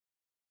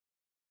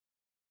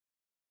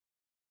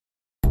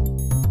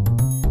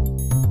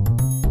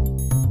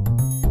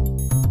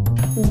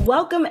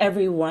Welcome,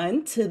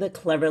 everyone, to the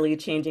Cleverly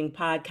Changing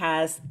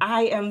podcast.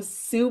 I am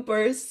super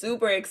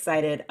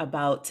excited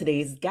about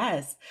today's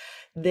guest.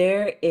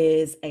 There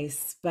is a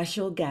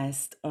special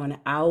guest on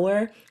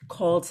our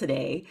call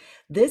today.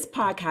 This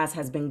podcast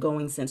has been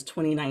going since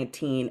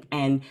 2019,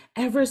 and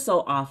ever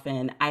so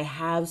often, I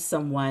have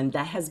someone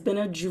that has been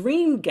a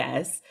dream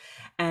guest.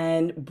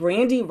 And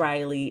Brandi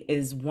Riley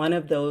is one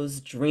of those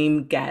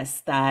dream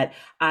guests that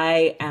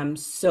I am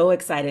so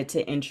excited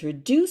to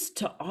introduce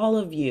to all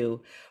of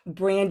you.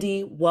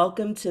 Brandi,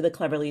 welcome to the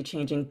Cleverly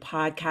Changing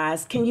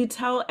podcast. Can you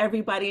tell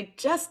everybody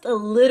just a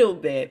little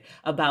bit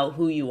about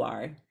who you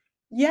are?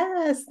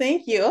 Yes,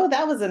 thank you. Oh,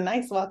 that was a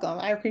nice welcome.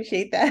 I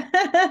appreciate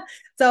that.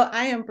 So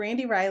I am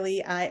Brandi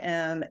Riley. I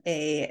am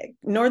a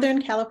Northern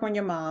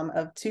California mom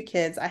of two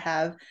kids. I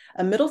have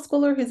a middle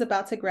schooler who's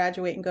about to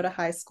graduate and go to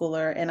high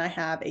schooler, and I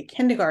have a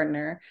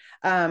kindergartner.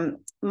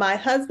 My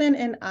husband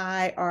and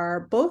I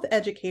are both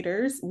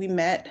educators. We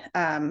met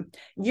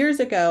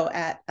years ago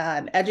at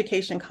an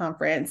education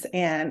conference,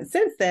 and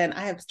since then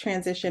I have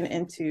transitioned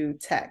into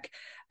tech.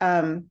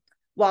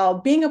 While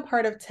being a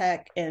part of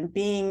tech and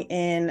being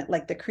in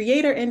like the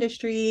creator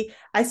industry,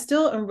 I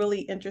still am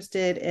really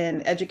interested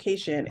in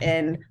education,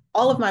 and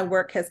all of my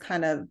work has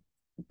kind of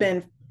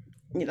been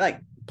like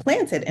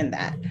planted in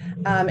that.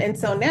 And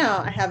so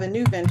now I have a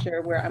new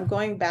venture where I'm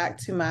going back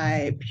to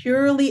my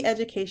purely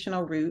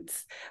educational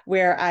roots,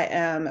 where I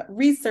am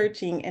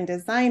researching and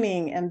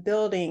designing and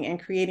building and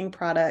creating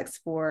products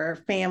for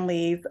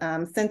families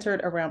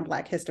centered around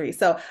Black history.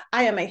 So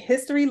I am a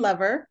history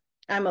lover.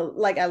 I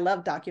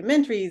love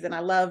documentaries and I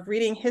love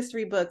reading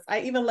history books.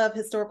 I even love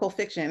historical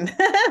fiction.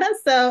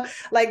 So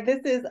like this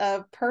is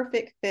a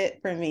perfect fit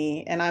for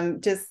me. And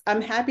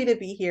I'm happy to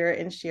be here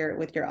and share it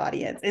with your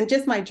audience and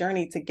just my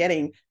journey to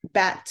getting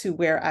back to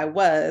where I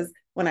was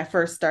when I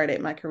first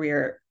started my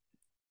career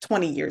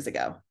 20 years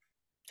ago.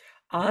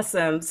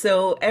 Awesome.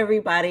 So,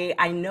 everybody,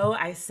 I know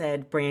I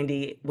said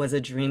Brandi was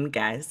a dream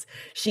guest.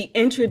 She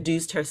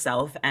introduced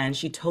herself and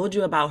she told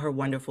you about her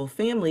wonderful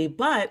family,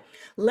 but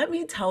let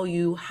me tell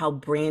you how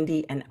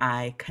Brandi and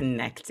I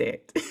connected.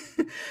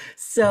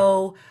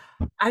 So,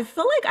 I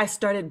feel like I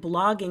started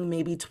blogging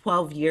maybe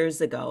 12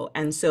 years ago.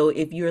 And so,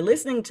 if you're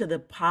listening to the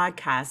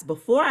podcast,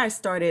 before I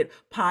started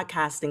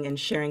podcasting and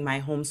sharing my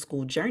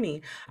homeschool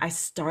journey, I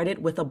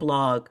started with a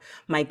blog.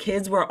 My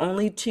kids were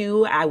only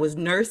two, I was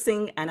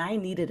nursing, and I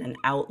needed an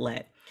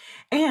outlet.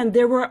 And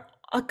there were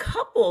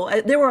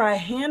a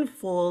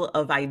handful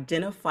of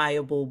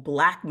identifiable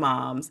Black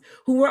moms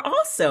who were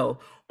also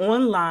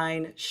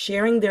online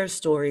sharing their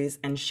stories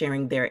and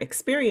sharing their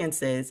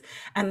experiences.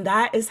 And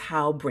that is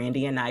how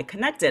Brandi and I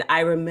connected.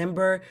 I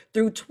remember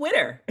through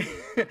Twitter.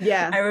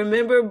 Yeah. I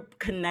remember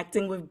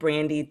connecting with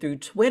Brandi through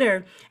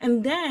Twitter.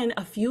 And then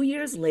a few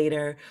years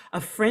later,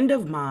 a friend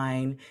of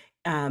mine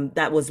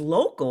that was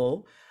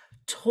local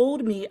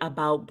told me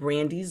about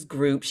Brandi's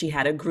group. She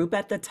had a group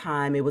at the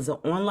time. It was an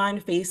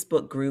online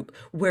Facebook group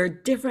where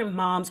different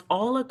moms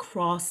all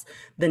across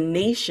the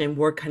nation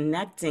were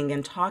connecting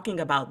and talking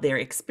about their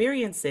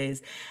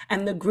experiences.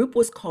 And the group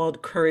was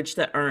called Courage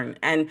to Earn.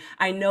 And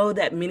I know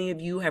that many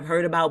of you have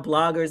heard about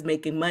bloggers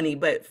making money,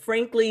 but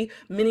frankly,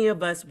 many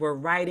of us were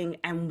writing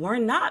and were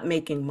not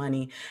making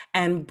money.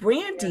 And Yeah.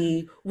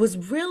 Brandi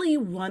was really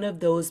one of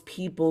those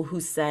people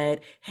who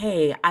said,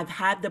 hey, I've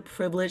had the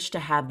privilege to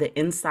have the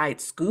inside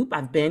scoop.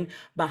 I've been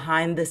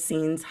behind the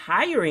scenes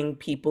hiring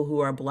people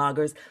who are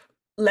bloggers.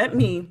 Let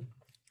me,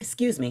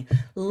 excuse me,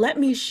 let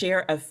me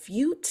share a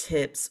few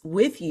tips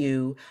with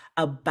you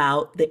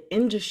about the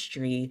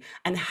industry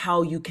and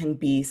how you can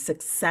be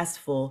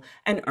successful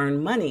and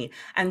earn money.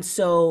 And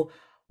so,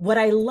 what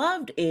I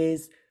loved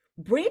is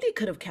Brandi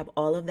could have kept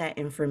all of that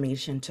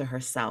information to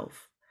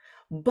herself,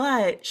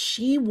 but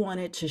she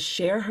wanted to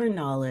share her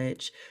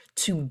knowledge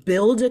to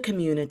build a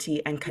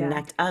community and Yeah.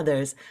 connect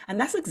others. And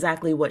that's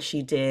exactly what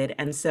she did.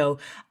 And so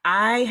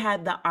I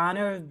had the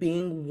honor of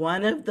being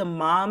one of the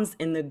moms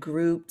in the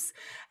groups.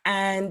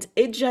 And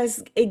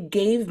it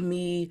gave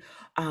me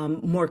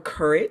more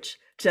courage,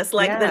 just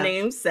like the Yeah.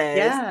 name says,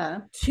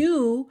 Yeah.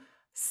 to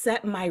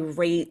set my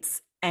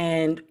rates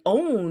and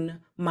own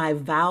my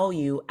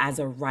value as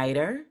a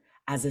writer,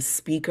 as a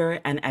speaker,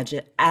 and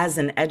as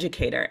an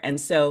educator. And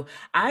so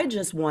I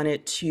just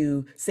wanted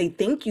to say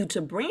thank you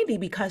to Brandi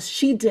because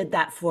she did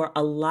that for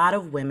a lot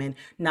of women,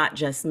 not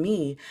just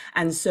me.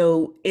 And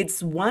so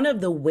it's one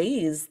of the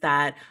ways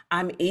that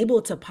I'm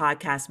able to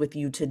podcast with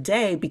you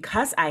today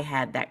because I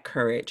had that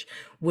courage,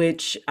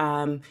 which,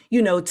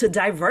 to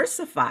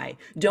diversify.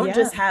 Don't Yeah.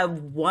 just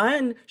have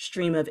one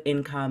stream of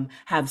income,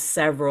 have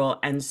several.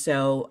 And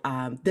so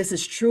this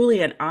is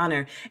truly an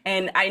honor.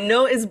 And I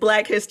know it's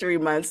Black History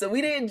Month, so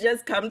we didn't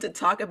just come to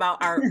talk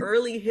about our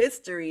early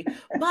history.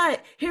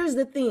 But here's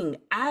the thing,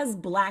 as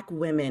Black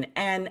women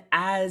and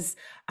as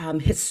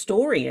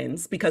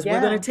historians, because we're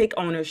going to Yeah. take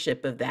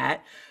ownership of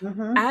that,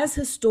 Hmm. as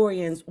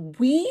historians,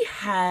 we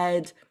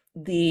had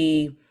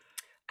the,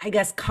 I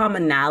guess,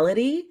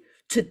 commonality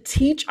to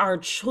teach our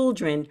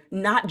children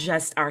not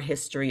just our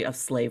history of Yeah.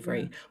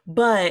 slavery,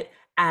 but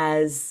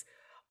as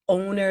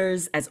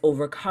owners, as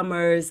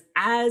overcomers,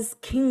 as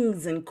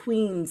kings and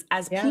queens,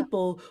 as Yeah.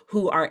 people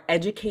who are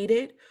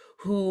educated,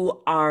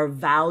 who are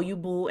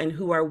valuable, and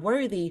who are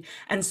worthy.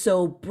 And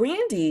so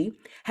Brandy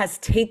has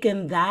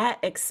taken that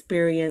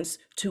experience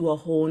to a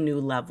whole new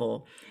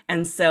level.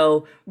 And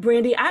so,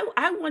 Brandy,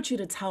 I want you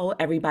to tell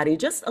everybody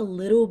just a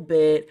little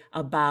bit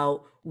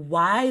about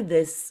why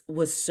this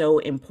was so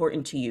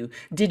important to you.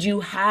 Did you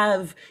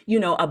have,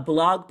 a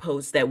blog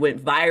post that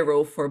went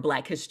viral for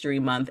Black History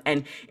Month,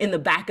 and in the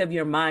back of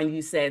your mind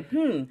you said,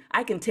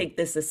 I can take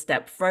this a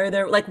step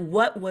further? Like,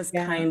 what was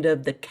Yeah. kind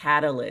of the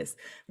catalyst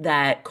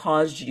that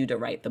caused you to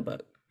write the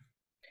book?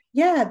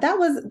 Yeah,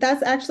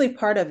 that's actually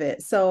part of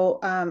it. So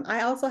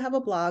I also have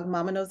a blog,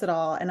 Mama Knows It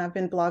All, and I've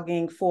been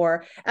blogging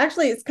for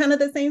actually it's kind of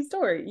the same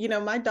story.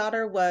 My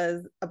daughter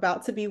was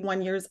about to be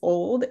 1 year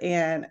old,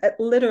 and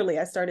literally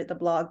I started the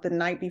blog the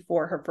night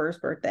before her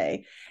first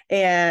birthday,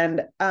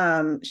 and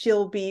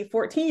she'll be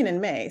 14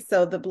 in May.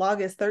 So the blog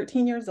is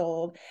 13 years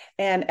old,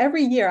 and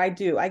every year I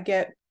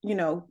get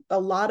a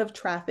lot of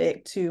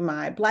traffic to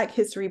my Black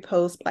History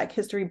posts, Black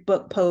History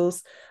book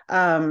posts.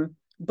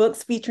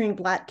 Books featuring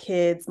Black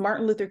kids,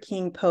 Martin Luther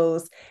King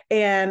posts.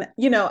 And,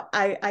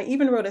 I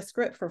even wrote a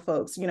script for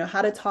folks,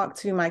 how to talk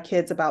to my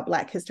kids about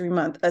Black History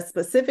Month, a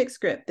specific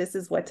script. This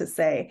is what to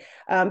say.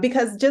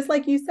 Because just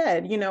like you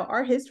said,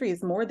 our history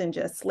is more than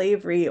just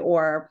slavery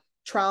or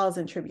trials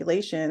and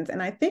tribulations.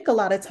 And I think a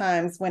lot of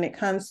times when it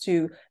comes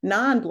to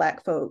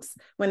non-Black folks,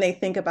 when they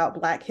think about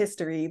Black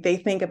history, they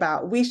think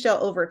about we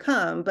shall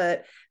overcome,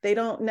 but they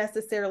don't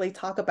necessarily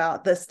talk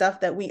about the stuff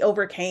that we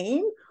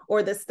overcame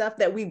or the stuff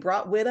that we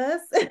brought with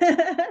us,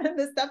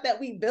 the stuff that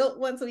we built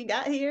once we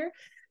got here.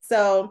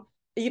 So,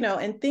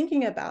 and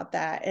thinking about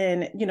that,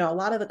 and, a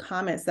lot of the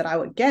comments that I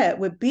would get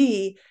would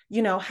be,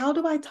 how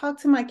do I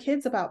talk to my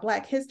kids about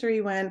Black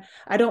history when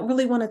I don't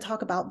really want to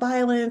talk about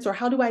violence? Or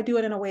how do I do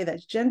it in a way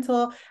that's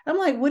gentle? I'm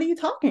like, what are you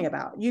talking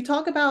about? You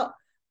talk about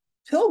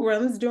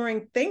pilgrims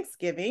during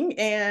Thanksgiving,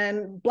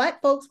 and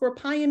Black folks were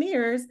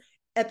pioneers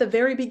at the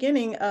very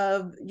beginning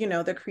of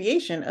the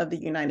creation of the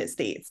United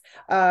States.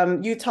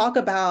 You talk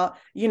about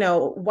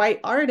white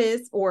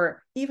artists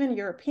or even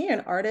European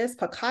artists,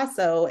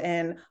 Picasso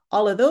and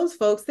all of those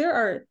folks. There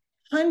are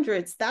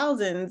hundreds,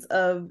 thousands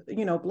of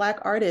Black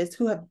artists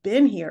who have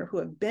been here, who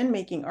have been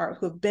making art,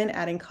 who have been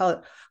adding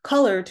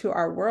color to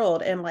our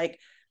world, and like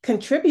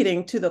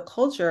contributing to the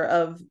culture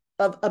of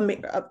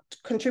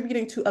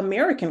contributing to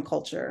American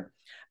culture.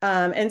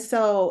 And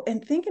so, in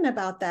thinking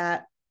about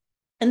that,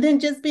 and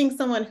then just being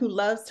someone who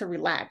loves to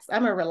relax.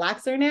 I'm a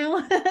relaxer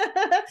now.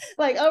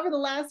 Like over the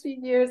last few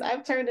years,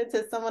 I've turned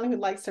into someone who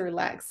likes to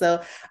relax.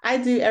 So I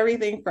do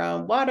everything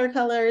from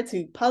watercolor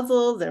to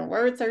puzzles and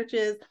word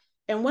searches.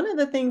 And one of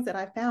the things that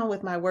I found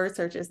with my word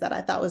searches that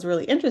I thought was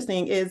really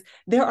interesting is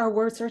there are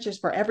word searches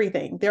for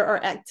everything. There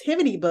are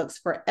activity books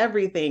for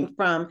everything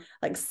from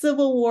like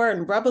Civil War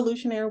and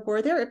Revolutionary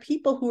War. There are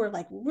people who are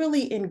like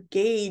really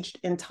engaged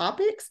in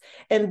topics,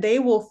 and they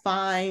will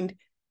find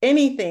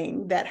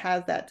anything that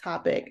has that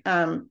topic.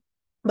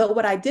 But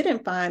what I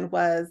didn't find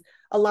was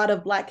a lot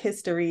of Black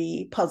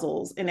history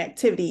puzzles and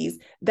activities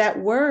that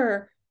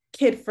were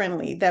kid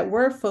friendly, that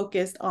were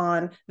focused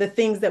on the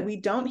things that we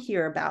don't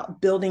hear about,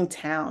 building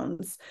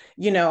towns,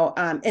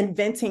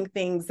 inventing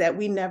things that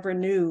we never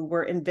knew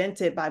were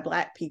invented by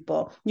Black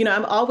people.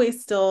 I'm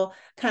always still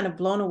kind of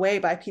blown away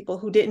by people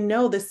who didn't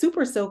know the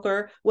super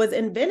soaker was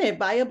invented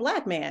by a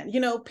Black man.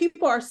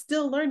 People are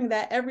still learning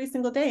that every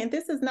single day. And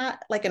this is not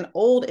like an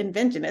old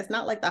invention. It's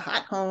not like the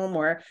hot home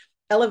or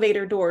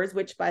elevator doors,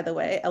 which, by the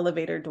way,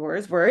 elevator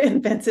doors were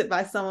invented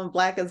by someone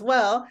Black as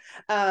well.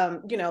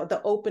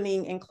 The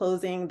opening and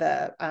closing,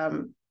 the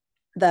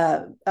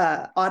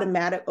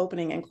automatic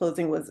opening and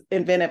closing was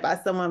invented by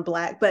someone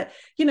Black. But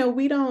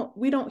we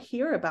don't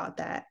hear about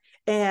that.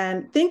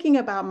 And thinking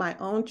about my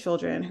own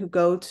children who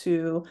go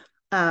to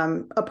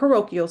a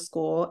parochial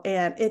school,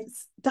 and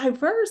it's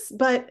diverse,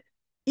 but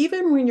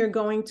even when you're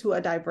going to a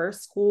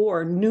diverse school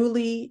or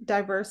newly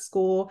diverse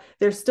school,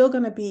 there's still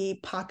going to be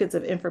pockets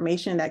of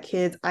information that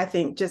kids, I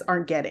think, just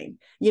aren't getting.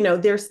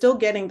 They're still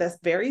getting this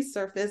very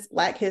surface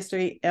Black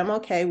history.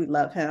 MLK, we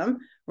love him.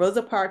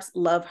 Rosa Parks,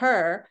 love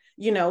her,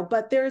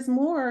 but there's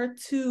more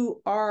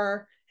to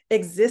our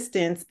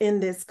existence in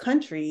this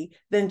country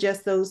than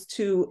just those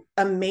two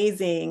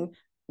amazing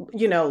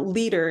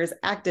leaders,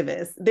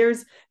 activists.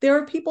 There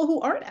are people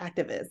who aren't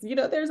activists.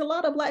 There's a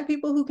lot of Black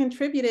people who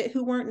contributed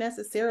who weren't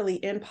necessarily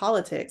in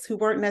politics, who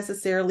weren't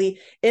necessarily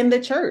in the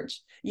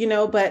church,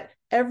 but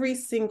every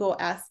single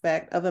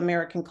aspect of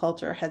American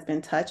culture has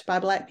been touched by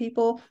Black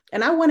people.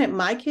 And I wanted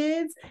my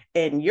kids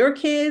and your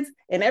kids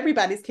and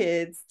everybody's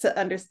kids to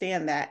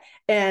understand that.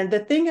 And the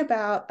thing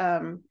about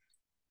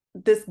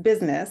this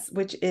business,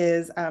 which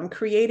is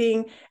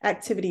creating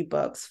activity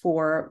books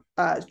for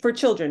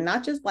children,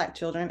 not just Black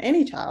children,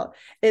 any child,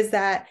 is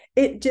that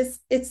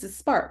it's a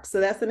spark. So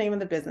that's the name of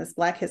the business,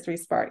 Black History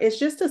Spark. It's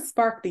just to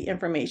spark the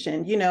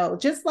information,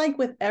 just like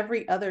with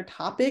every other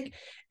topic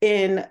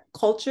in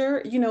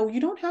culture, you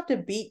don't have to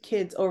beat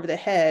kids over the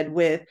head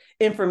with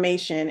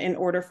information in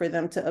order for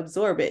them to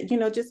absorb it.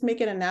 Just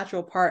make it a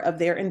natural part of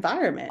their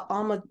environment.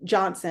 Alma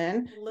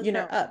Johnson,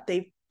 up,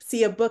 they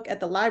see a book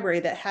at the library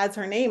that has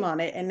her name on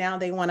it, and now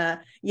they want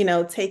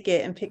to take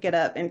it and pick it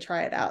up and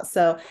try it out.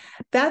 So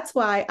that's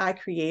why I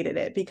created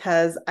it,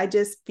 because I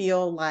just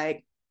feel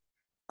like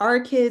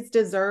our kids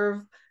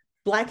deserve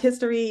Black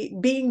history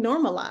being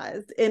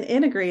normalized and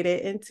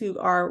integrated into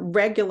our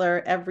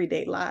regular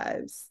everyday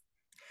lives.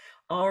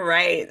 All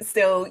right.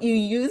 So you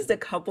used a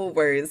couple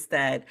words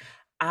that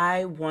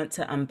I want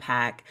to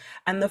unpack.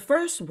 And the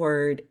first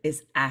word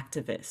is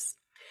activist.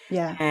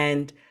 Yeah.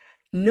 And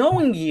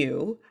knowing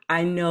you,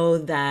 I know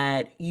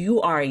that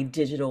you are a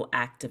digital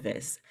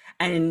activist,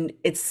 and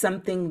it's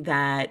something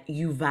that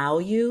you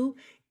value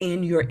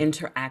in your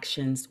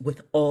interactions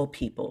with all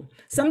people.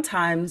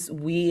 Sometimes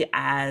we,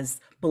 as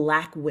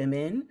Black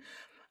women,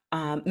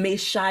 may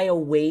shy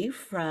away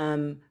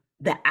from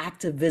the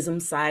activism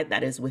side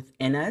that is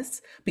within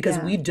us because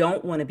Yeah. we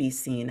don't want to be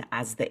seen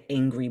as the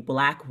angry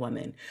Black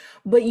woman.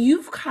 But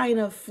you've kind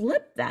of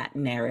flipped that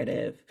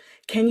narrative.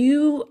 Can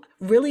you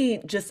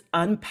really just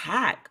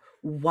unpack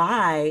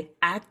why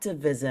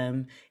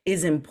activism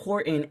is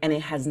important and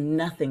it has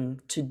nothing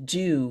to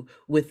do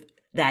with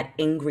that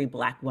angry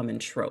Black woman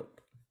trope?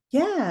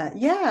 Yeah.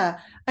 Yeah.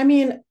 I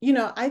mean,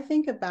 I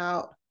think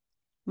about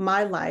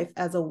my life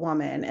as a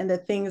woman and the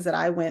things that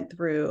I went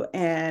through.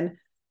 And,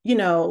 you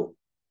know,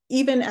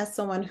 even as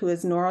someone who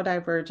is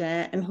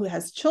neurodivergent and who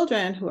has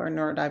children who are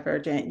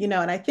neurodivergent,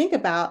 and I think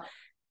about,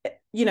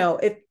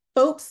 if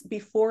folks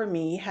before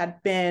me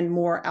had been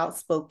more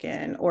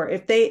outspoken, or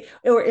if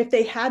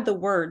they had the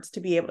words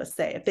to be able to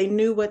say, if they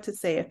knew what to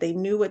say, if they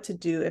knew what to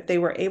do, if they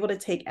were able to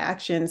take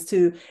actions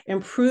to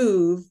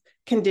improve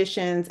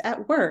conditions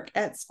at work,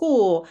 at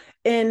school,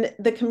 in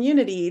the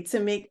community, to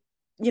make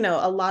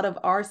a lot of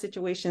our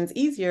situations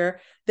easier,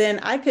 then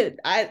I could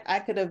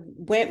have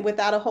went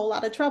without a whole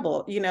lot of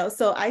trouble.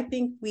 So I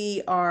think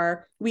we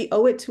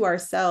owe it to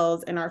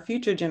ourselves and our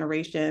future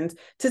generations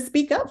to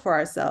speak up for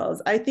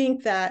ourselves. I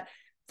think that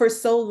for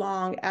so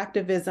long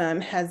activism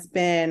has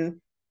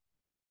been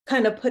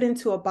kind of put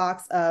into a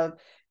box of,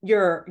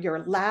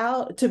 you're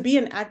loud. To be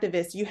an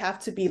activist, you have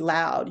to be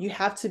loud, you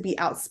have to be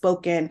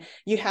outspoken,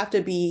 you have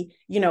to be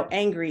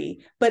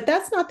angry. But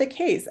that's not the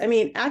case. I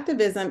mean,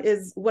 activism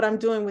is what I'm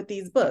doing with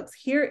these books.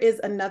 Here is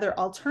another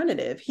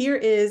alternative. Here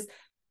is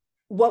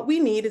what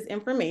we need is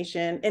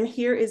information, and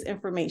here is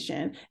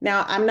information.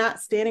 Now, I'm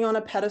not standing on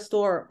a pedestal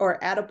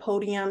or at a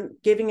podium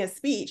giving a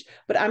speech,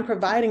 but I'm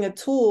providing a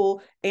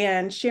tool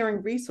and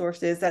sharing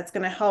resources that's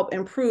going to help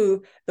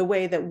improve the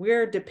way that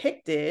we're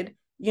depicted,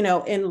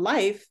 in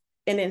life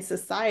and in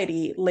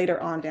society later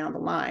on down the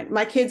line.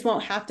 My kids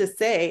won't have to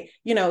say,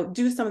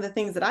 do some of the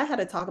things that I had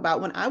to talk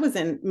about when I was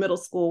in middle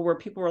school, where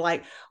people were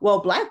like, well,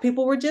 Black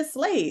people were just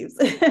slaves.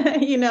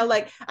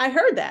 Like I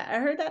heard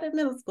that in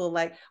middle school,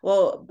 like,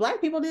 well,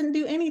 Black people didn't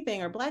do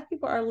anything, or Black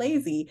people are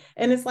lazy.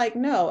 And it's like,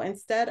 no,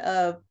 instead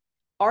of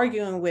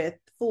arguing with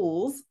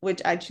fools,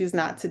 which I choose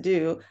not to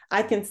do,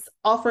 I can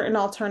offer an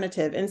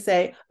alternative and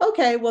say,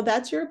 okay, well,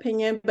 that's your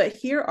opinion, but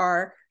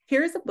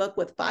here's a book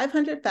with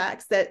 500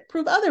 facts that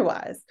prove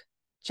otherwise.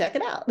 Check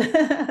it out.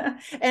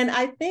 And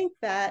I think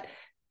that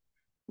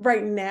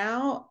right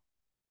now,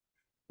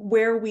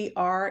 where we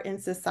are in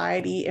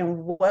society and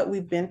what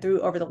we've been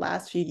through over the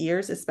last few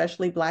years,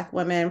 especially Black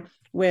women,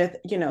 with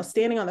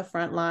standing on the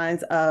front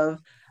lines of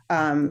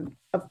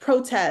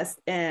protest,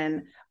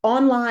 and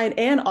online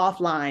and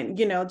offline,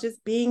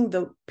 just being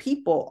the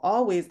people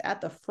always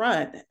at the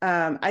front.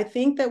 I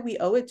think that we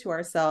owe it to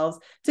ourselves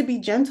to be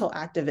gentle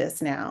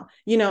activists now,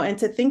 and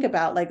to think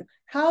about, like,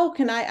 how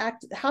can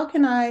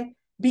I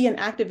be an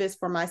activist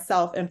for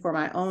myself and for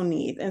my own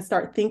needs, and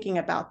start thinking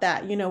about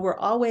that. We're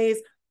always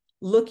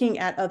looking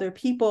at other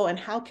people and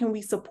how can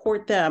we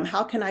support them?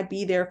 How can I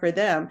be there for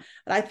them?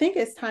 But I think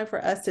it's time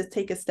for us to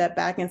take a step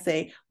back and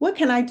say, what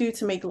can I do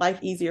to make life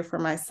easier for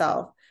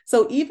myself?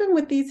 So even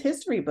with these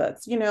history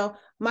books,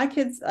 my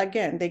kids,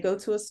 again, they go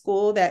to a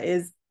school that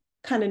is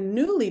kind of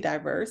newly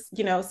diverse.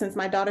 Since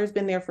my daughter's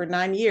been there for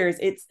 9 years,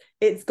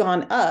 it's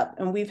gone up,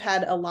 and we've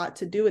had a lot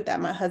to do with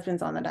that. My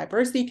husband's on the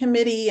diversity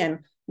committee, and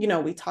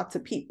we talk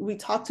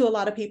to a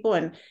lot of people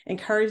and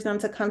encourage them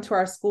to come to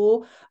our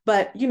school.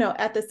 But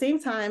at the same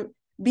time,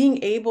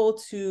 being able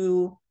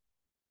to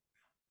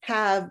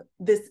have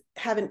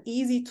an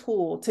easy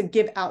tool to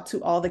give out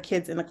to all the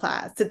kids in the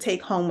class to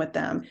take home with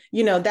them,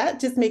 that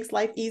just makes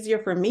life easier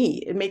for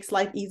me. It makes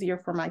life easier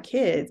for my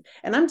kids.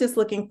 And I'm just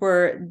looking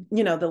for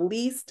the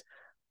least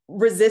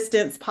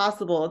resistance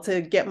possible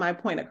to get my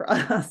point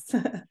across.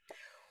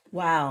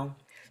 Wow.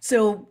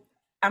 So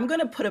I'm going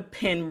to put a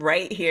pin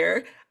right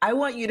here. I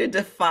want you to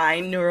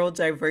define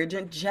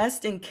neurodivergent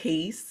just in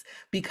case,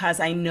 because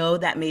I know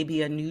that may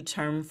be a new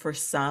term for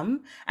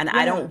some, and I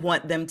Yeah. don't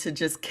want them to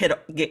just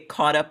get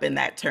caught up in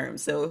that term.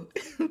 So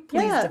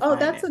please Yeah. Oh,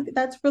 define it.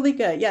 that's really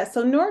good. Yeah.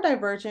 So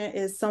neurodivergent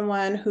is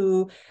someone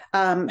who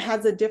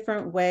has a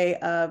different way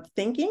of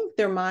thinking.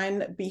 Their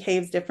mind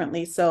behaves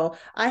differently. So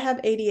I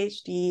have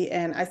ADHD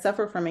and I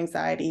suffer from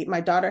anxiety.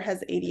 My daughter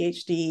has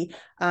ADHD,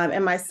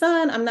 and my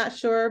son, I'm not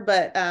sure,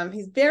 but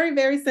he's very,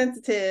 very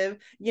sensitive.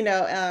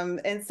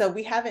 And so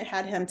we haven't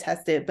had him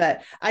tested,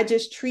 but I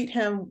just treat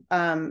him.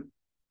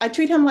 I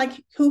treat him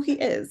like who he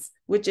is,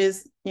 which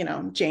is,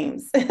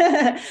 James.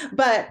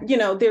 But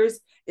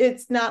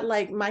it's not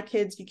like my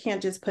kids, you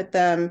can't just put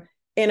them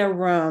in a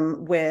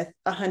room with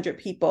 100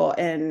 people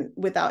and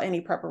without any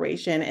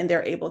preparation and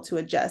they're able to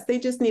adjust. They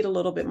just need a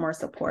little bit more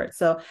support.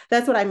 So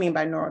that's what I mean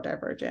by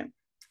neurodivergent.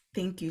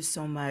 Thank you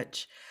so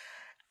much.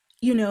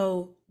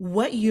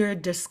 What you're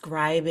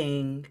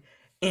describing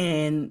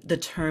in the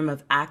term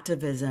of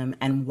activism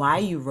and why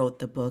you wrote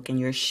the book and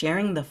you're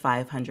sharing the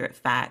 500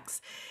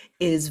 facts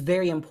is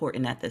very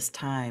important at this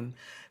time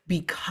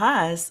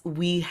because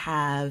we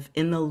have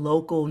in the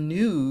local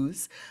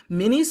news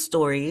many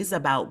stories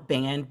about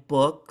banned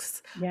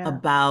books, Yeah.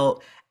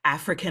 about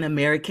African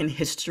American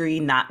history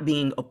not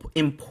being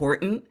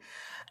important.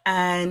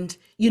 And,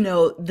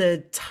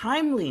 the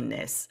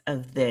timeliness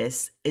of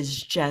this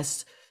is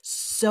just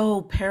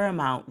so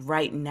paramount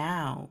right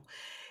now.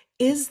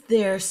 Is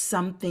there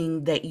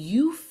something that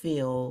you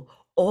feel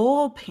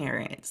all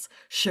parents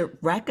should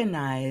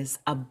recognize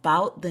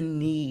about the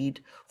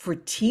need for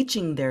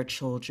teaching their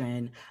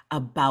children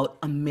about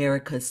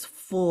America's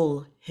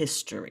full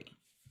history?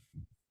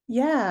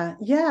 Yeah.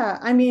 Yeah.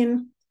 I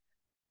mean,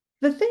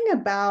 the thing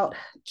about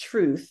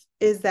truth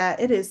is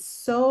that it is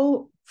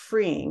so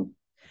freeing,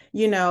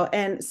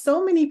 and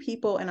so many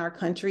people in our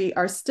country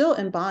are still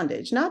in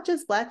bondage, not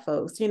just Black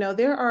folks.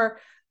 There are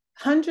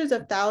hundreds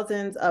of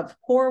thousands of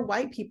poor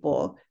white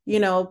people,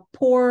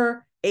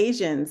 poor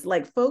Asians,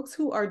 like folks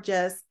who are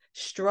just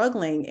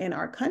struggling in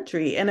our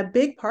country. And a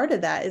big part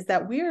of that is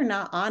that we are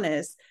not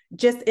honest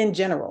just in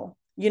general.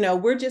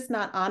 We're just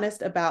not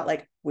honest about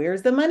like,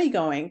 where's the money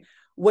going?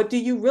 What do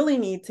you really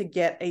need to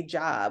get a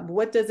job?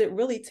 What does it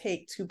really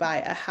take to buy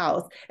a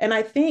house? And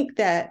I think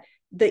that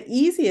the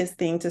easiest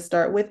thing to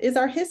start with is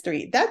our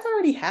history. That's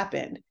already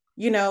happened.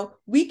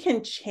 We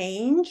can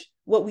change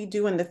what we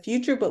do in the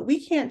future, but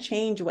we can't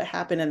change what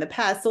happened in the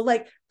past. So,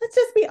 like, let's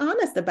just be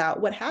honest about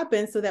what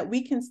happened so that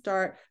we can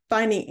start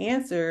finding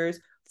answers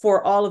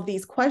for all of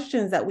these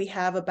questions that we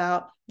have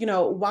about,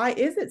 why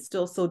is it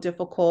still so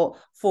difficult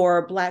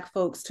for Black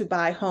folks to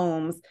buy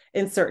homes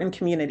in certain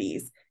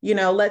communities?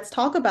 Let's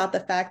talk about the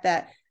fact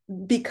that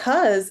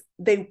because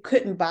they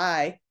couldn't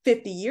buy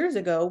 50 years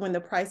ago when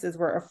the prices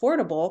were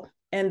affordable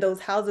and those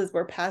houses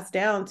were passed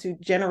down to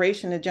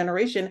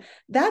generation,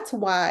 that's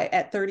why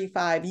at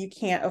 35 you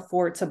can't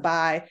afford to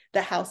buy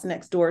the house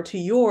next door to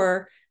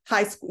your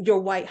high school, your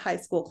white high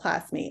school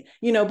classmate.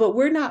 But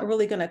we're not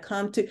really going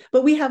to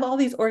but we have all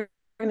these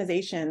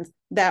organizations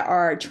that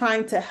are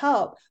trying to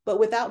help, but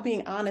without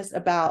being honest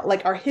about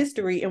like our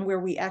history and where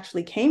we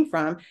actually came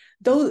from,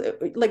 those,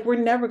 like, we're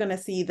never going to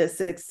see the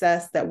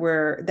success that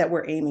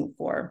we're aiming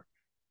for.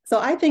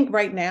 So I think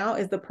right now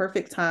is the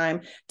perfect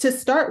time to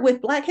start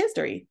with Black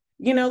history.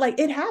 Like,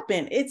 it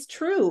happened, it's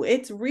true,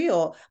 it's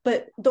real,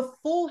 but the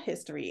full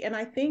history. And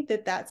I think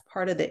that that's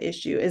part of the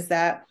issue is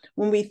that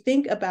when we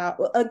think about,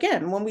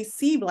 again, when we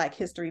see Black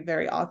history,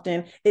 very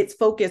often it's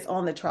focused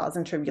on the trials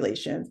and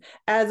tribulations,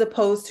 as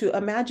opposed to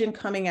imagine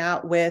coming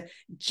out with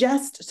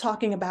just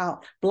talking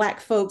about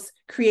Black folks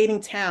creating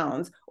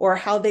towns or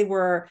how they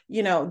were,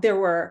 there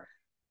were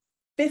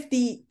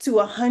 50 to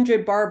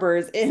 100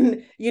 barbers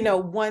in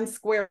 1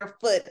 square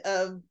foot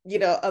of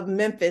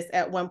Memphis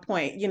at one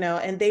point,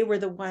 and they were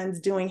the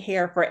ones doing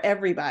hair for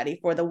everybody,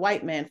 for the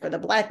white man, for the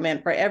Black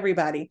man, for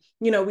everybody.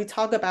 We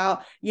talk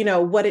about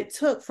what it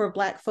took for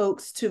Black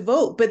folks to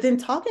vote, but then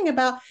talking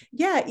about,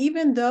 yeah,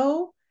 even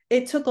though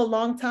it took a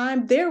long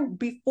time there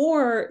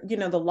before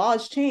the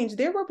laws changed,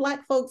 there were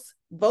Black folks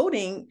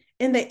voting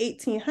in the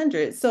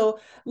 1800s. So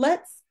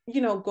let's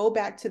go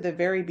back to the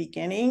very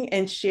beginning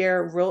and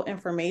share real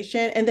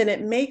information. And then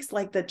it makes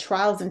like the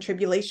trials and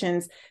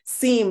tribulations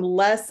seem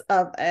less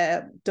of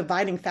a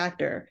dividing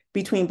factor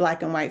between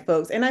Black and white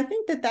folks. And I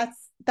think that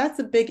that's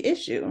a big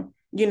issue,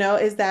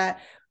 is that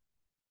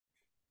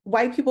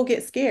white people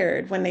get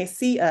scared when they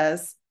see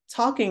us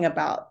talking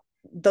about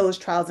those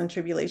trials and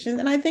tribulations.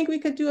 And I think we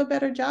could do a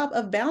better job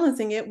of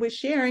balancing it with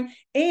sharing.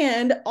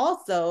 And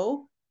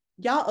also,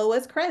 y'all owe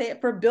us credit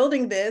for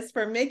building this,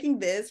 for making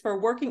this, for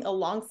working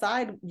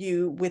alongside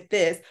you with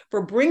this,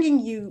 for bringing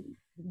you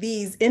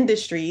these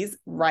industries,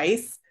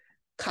 rice,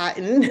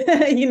 cotton,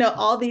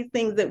 all these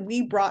things that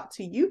we brought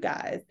to you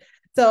guys.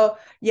 So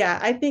yeah,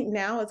 I think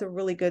now is a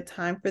really good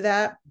time for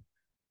that,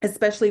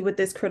 especially with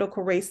this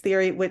critical race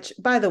theory, which,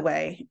 by the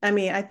way, I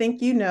mean, I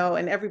think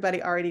and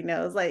everybody already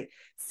knows, like,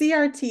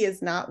 CRT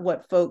is not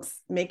what folks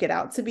make it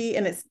out to be.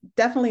 And it's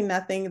definitely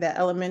nothing that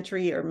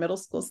elementary or middle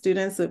school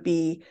students would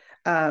be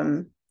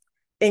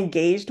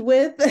engaged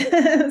with.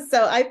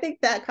 So I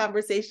think that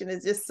conversation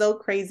is just so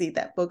crazy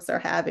that folks are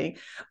having.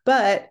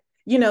 But,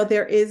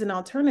 there is an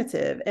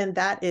alternative, and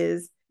that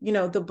is,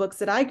 the books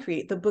that I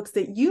create, the books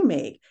that you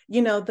make,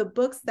 the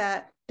books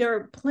that there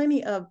are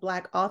plenty of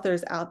Black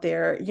authors out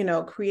there,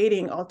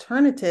 creating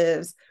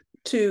alternatives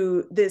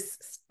to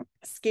this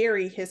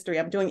scary history.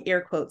 I'm doing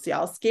air quotes,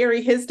 y'all,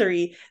 scary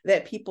history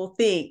that people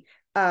think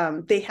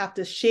they have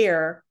to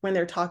share when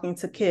they're talking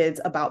to kids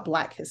about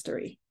Black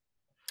history.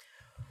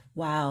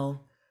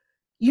 Wow.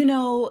 You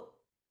know,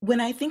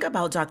 when I think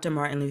about Dr.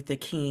 Martin Luther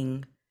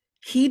King,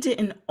 he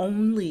didn't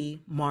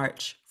only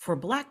march for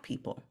Black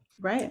people.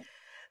 Right.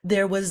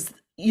 There was,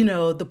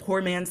 the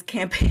poor man's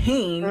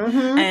campaign,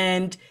 Mm-hmm.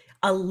 and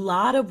a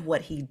lot of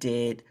what he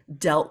did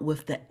dealt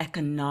with the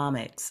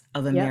economics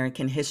of Yep.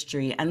 American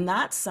history. And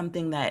that's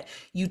something that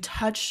you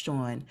touched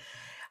on.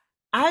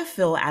 I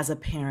feel as a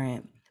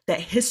parent that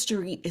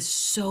history is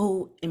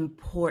so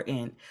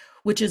important,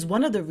 which is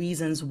one of the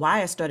reasons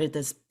why I started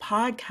this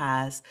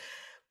podcast,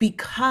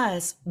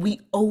 because we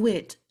owe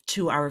it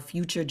to our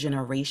future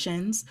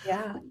generations.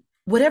 Yeah.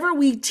 Whatever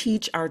we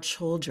teach our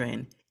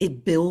children,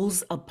 it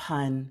builds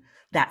upon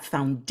that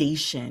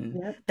foundation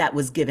Yep. that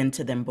was given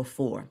to them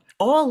before.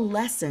 All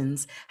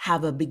lessons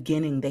have a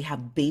beginning, they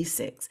have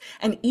basics.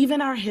 And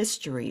even our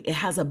history, it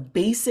has a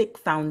basic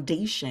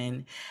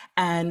foundation.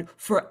 And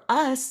for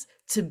us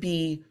to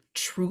be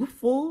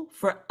truthful,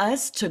 for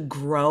us to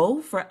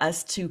grow, for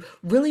us to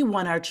really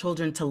want our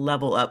children to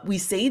level up, we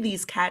say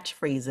these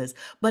catchphrases,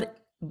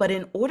 but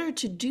in order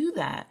to do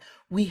that,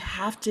 we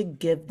have to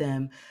give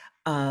them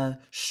a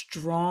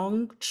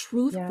strong, Yeah.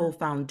 truthful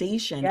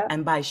foundation. Yep.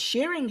 And by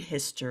sharing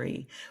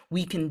history,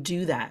 we can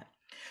do that.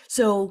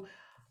 So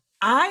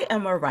I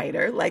am a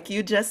writer, like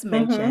you just Mm-hmm.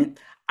 mentioned.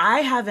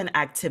 I have an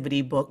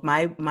activity book.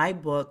 My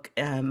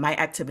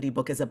activity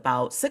book is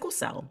about sickle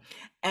cell,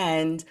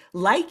 and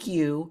like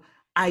you,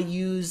 I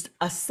used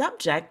a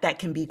subject that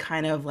can be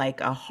kind of like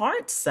a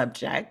hard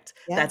subject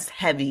Yeah. that's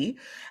heavy,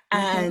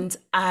 Mm-hmm. and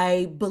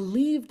I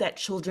believe that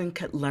children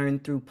could learn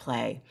through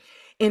play.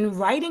 In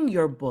writing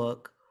your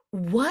book,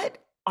 what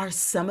are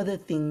some of the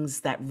things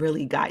that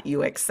really got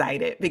you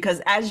excited?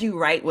 Because as you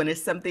write, when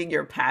it's something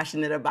you're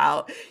passionate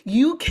about,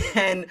 you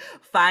can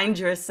find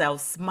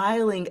yourself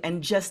smiling,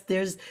 and just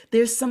there's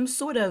some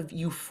sort of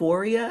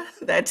euphoria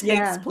that takes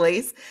Yeah.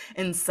 place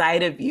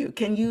inside of you.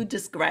 Can you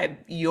describe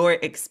your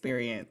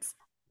experience?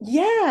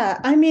 Yeah.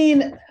 I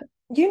mean,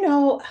 you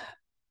know,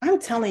 I'm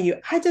telling you,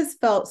 I just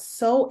felt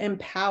so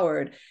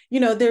empowered.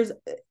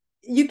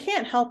 You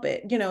can't help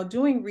it,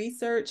 doing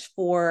research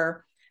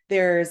for,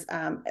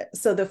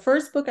 so the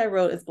first book I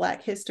wrote is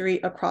Black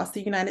History Across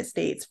the United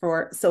States.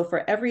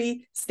 For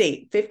every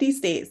state, 50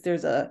 states,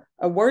 there's a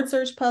word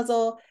search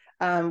puzzle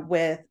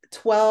with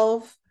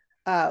 12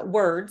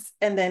 words,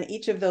 and then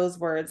each of those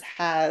words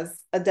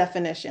has a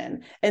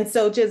definition. And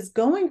so just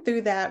going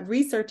through that,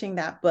 researching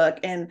that book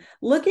and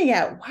looking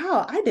at,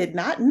 wow, I did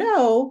not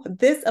know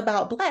this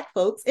about Black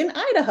folks in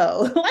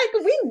Idaho. Like,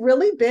 we've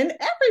really been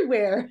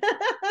everywhere.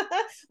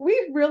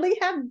 We really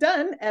have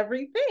done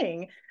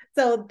everything.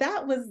 So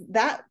that was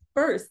that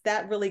first,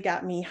 that really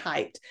got me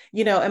hyped,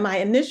 and my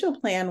initial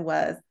plan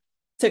was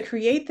to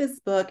create this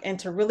book and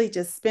to really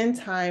just spend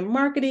time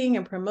marketing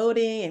and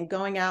promoting and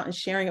going out and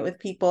sharing it with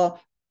people.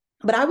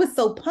 But I was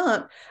so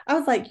pumped. I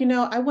was like,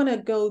 I want to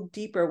go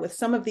deeper with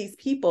some of these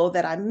people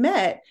that I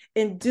met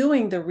in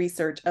doing the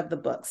research of the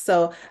book.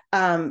 So,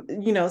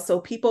 so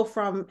people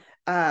from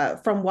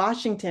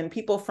Washington,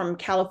 people from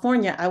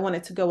California, I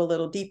wanted to go a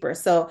little deeper.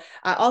 So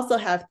I also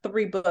have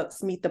 3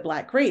 books, Meet the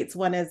Black Greats.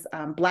 One is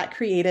Black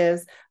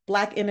Creatives,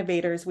 Black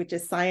Innovators, which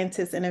is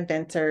scientists and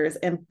inventors,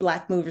 and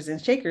Black Movers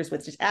and Shakers,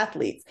 which is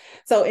athletes.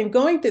 So in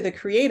going through the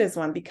creatives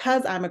one,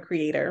 because I'm a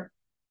creator,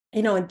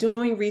 and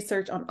doing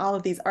research on all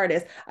of these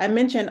artists. I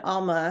mentioned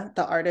Alma,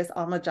 the artist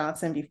Alma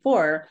Johnson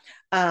before.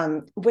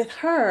 With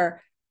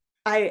her,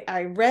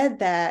 I read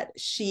that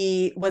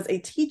she was a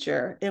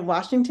teacher in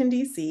Washington,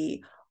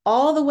 D.C.,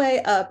 all the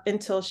way up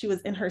until she was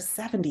in her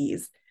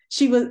 70s.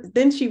 She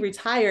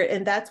retired,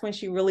 and that's when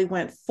she really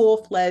went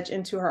full-fledged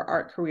into her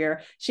art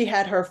career. She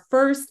had her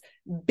first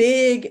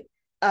big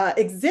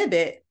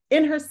exhibit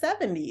in her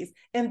 70s.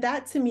 And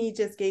that to me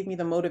just gave me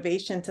the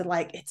motivation to,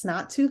 like, it's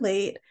not too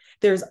late.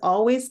 There's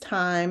always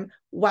time.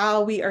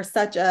 While we are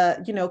such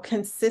a,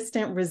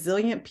 consistent,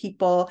 resilient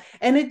people.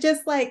 And it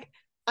just, like,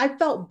 I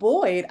felt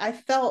buoyed. I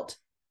felt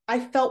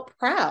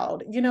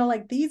proud,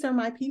 like, these are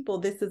my people.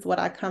 This is what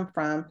I come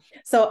from.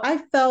 So I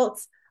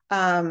felt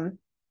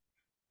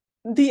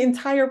the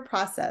entire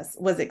process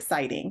was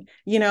exciting,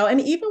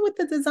 and even with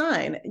the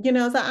design,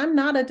 so I'm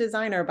not a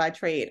designer by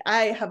trade.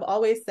 I have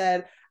always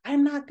said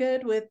I'm not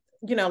good with,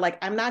 like,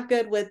 I'm not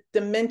good with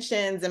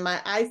dimensions, and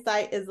my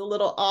eyesight is a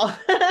little off,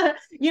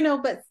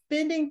 but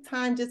spending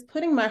time just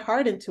putting my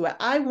heart into it.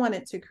 I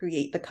wanted to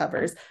create the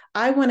covers.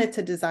 I wanted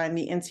to design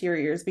the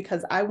interiors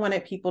because I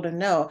wanted people to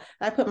know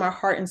I put my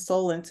heart and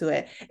soul into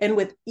it. And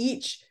with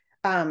each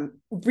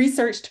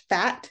researched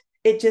fact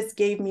it just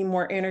gave me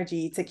more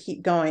energy to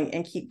keep going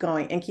and keep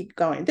going and keep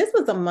going. This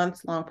was a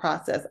month-long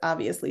process,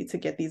 obviously, to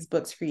get these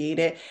books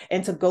created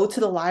and to go to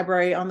the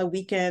library on the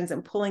weekends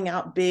and pulling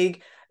out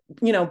big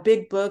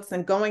books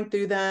and going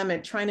through them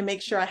and trying to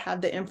make sure I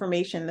have the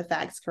information, the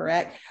facts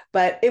correct.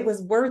 But it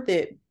was worth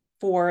it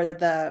for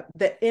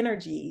the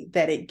energy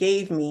that it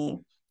gave me,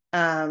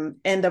 and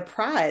the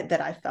pride that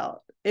I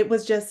felt. It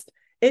was just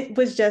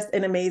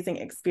an amazing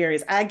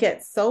experience. I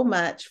get so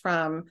much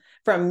from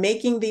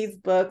making these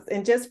books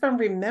and just from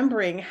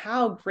remembering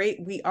how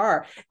great we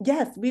are.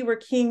 Yes, we were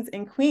kings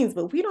and queens,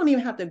 but we don't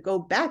even have to go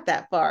back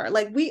that far.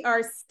 Like, we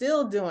are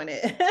still doing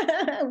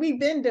it. We've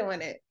been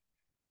doing it.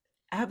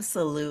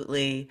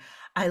 Absolutely.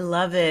 I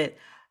love it.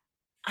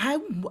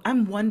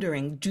 I'm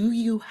wondering, do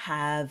you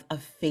have a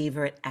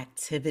favorite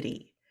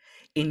activity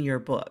in your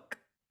book?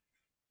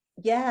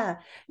 Yeah.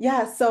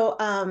 Yeah. So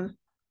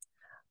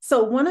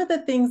one of the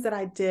things that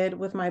I did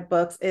with my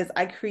books is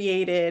I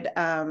created,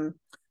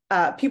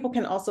 people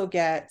can also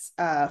get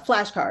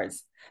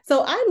flashcards.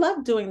 So I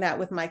love doing that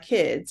with my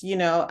kids,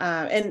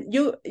 and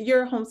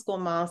you're a homeschool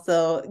mom,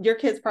 so your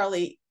kids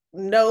probably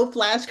know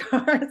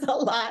flashcards a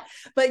lot,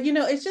 but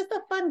it's just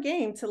a fun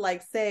game to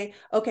like say,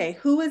 okay,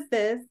 who is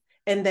this?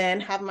 And then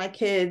have my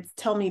kids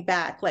tell me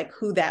back like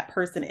who that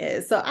person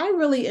is. So I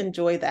really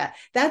enjoy that.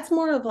 That's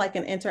more of like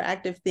an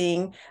interactive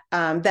thing,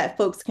 that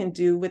folks can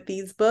do with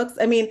these books.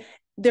 I mean,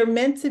 they're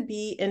meant to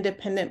be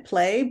independent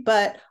play,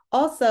 but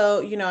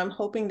also, I'm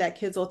hoping that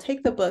kids will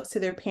take the books to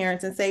their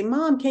parents and say,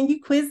 Mom, can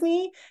you quiz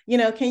me?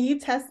 Can you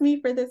test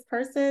me for this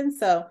person?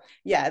 So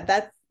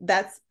yeah,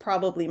 that's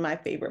probably my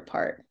favorite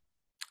part.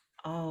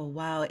 Oh,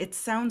 wow. It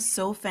sounds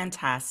so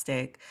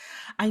fantastic.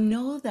 I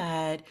know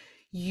that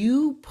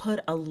you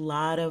put a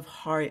lot of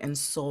heart and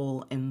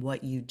soul in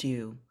what you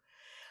do.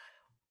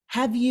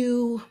 Have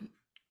you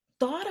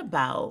thought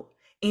about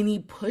any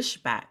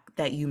pushback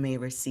that you may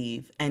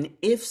receive? And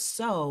if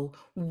so,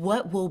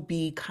 what will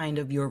be kind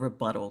of your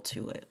rebuttal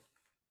to it?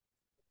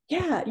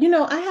 Yeah,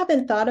 I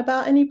haven't thought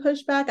about any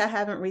pushback. I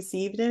haven't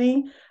received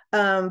any.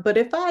 But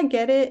if I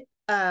get it,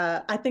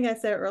 I think I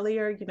said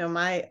earlier,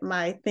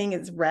 my thing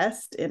is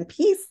rest and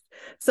peace.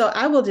 So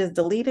I will just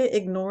delete it,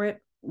 ignore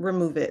it,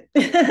 remove it.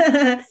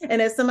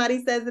 And if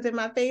somebody says it in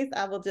my face,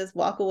 I will just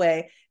walk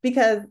away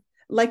because,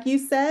 like you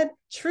said,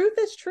 truth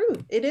is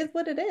truth. It is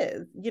what it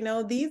is.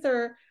 These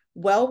are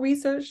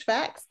well-researched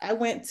facts. I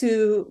went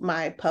to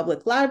my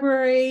public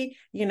library.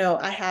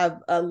 I have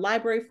a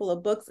library full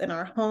of books in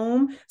our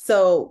home.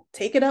 So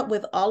take it up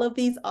with all of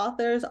these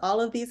authors, all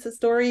of these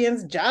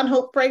historians, John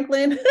Hope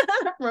Franklin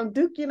from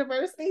Duke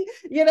University.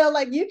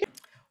 Like you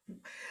can.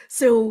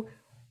 So,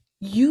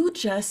 you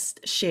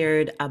just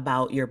shared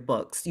about your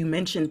books. You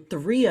mentioned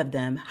three of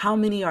them. How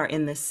many are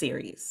in this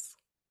series?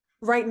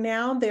 Right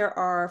now, there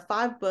are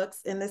 5 books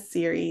in this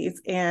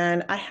series,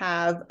 and I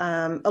have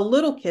a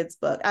little kids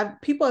book.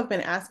 People have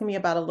been asking me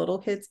about a little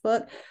kids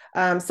book,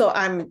 so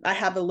I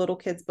have a little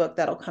kids book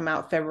that'll come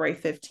out February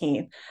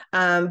 15th.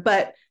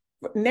 But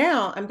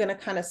now I'm going to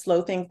kind of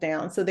slow things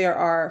down. So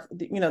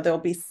there'll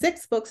be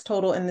 6 books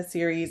total in the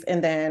series,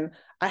 and then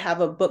I have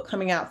a book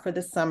coming out for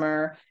the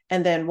summer,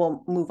 and then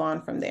we'll move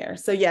on from there.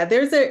 So yeah,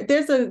 there's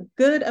a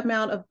good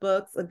amount of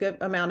books, a good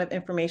amount of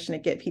information to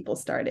get people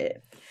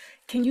started.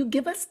 Can you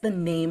give us the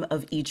name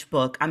of each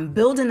book? I'm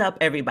building up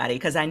everybody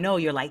because I know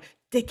you're like,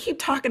 they keep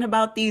talking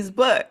about these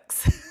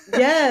books.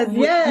 Yes,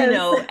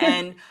 yes.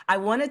 And I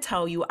want to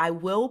tell you, I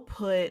will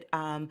put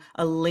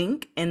a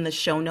link in the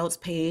show notes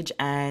page,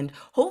 and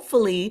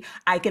hopefully,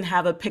 I can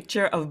have a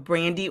picture of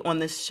Brandy on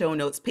the show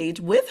notes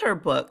page with her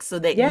book so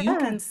that you Yeah.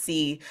 can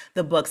see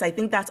the books. I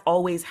think that's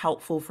always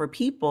helpful for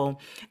people.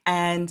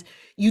 And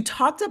you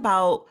talked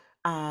about,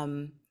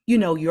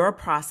 your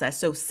process.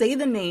 So say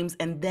the names,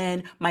 and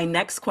then my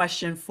next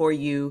question for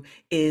you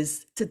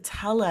is to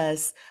tell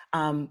us,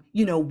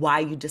 why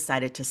you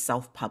decided to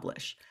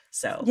self-publish.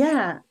 So,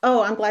 Yeah.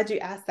 Oh, I'm glad you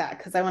asked that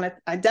because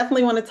I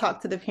definitely want to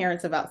talk to the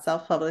parents about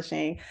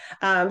self-publishing.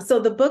 So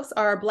the books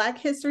are Black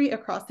History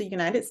Across the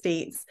United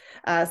States.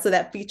 So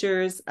that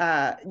features,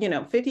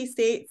 50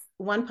 states,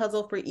 one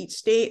puzzle for each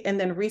state, and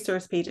then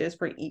resource pages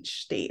for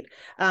each state.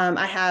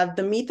 I have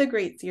the Meet the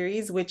Great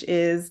series, which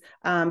is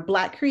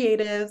Black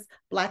creatives,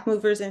 Black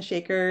movers and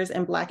shakers,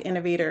 and Black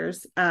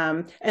innovators.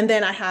 And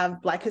then I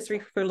have Black History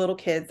for Little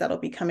Kids that'll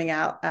be coming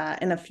out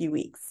in a few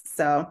weeks.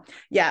 So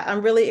yeah,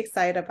 I'm really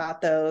excited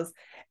about those.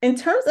 In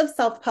terms of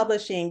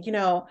self-publishing,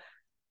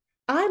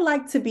 I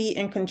like to be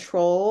in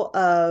control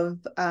of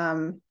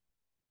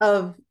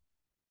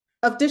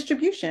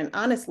distribution.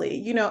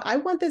 Honestly, I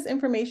want this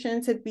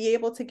information to be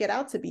able to get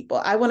out to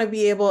people. I want to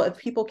be able, if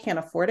people can't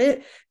afford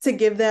it, to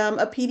give them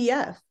a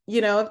PDF.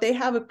 If they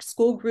have a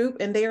school group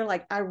and they are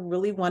like, I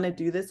really want to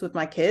do this with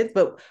my kids,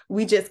 but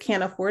we just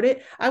can't afford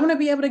it, I want to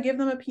be able to give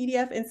them a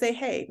PDF and say,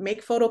 hey,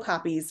 make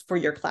photocopies for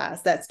your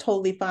class. That's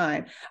totally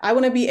fine. I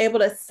want to be able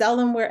to sell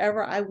them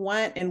wherever I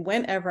want and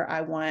whenever I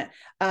want.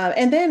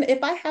 And then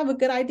if I have a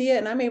good idea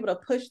and I'm able to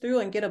push through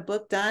and get a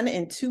book done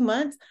in 2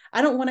 months,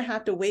 I don't want to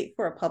have to wait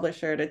for a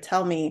publisher to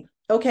tell me,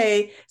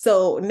 okay,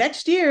 so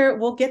next year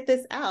we'll get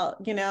this out.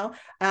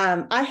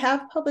 I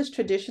have published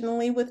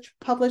traditionally with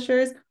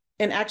publishers.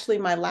 And actually,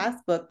 my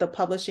last book, the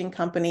publishing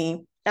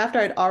company, after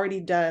I'd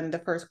already done the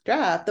first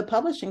draft, the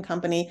publishing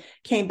company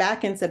came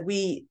back and said,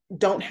 we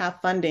don't have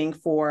funding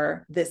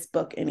for this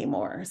book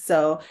anymore.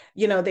 So,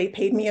 they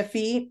paid me a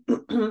fee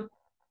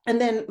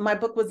and then my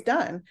book was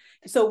done.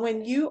 So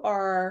when you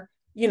are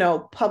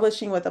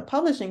publishing with a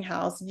publishing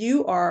house,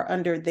 you are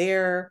under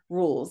their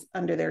rules,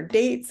 under their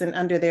dates, and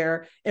under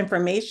their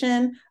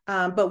information.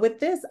 But with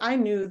this, I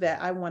knew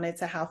that I wanted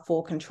to have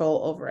full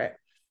control over it.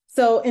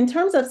 So, in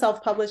terms of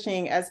self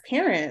publishing as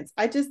parents,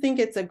 I just think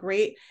it's a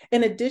great,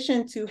 in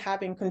addition to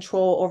having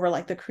control over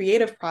like the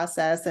creative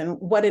process and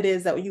what it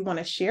is that you want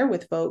to share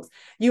with folks,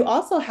 you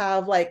also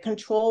have like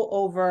control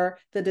over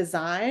the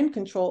design,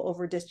 control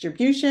over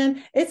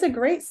distribution. It's a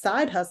great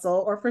side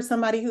hustle, or for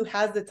somebody who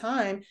has the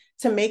time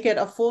to make it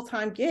a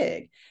full-time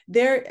gig.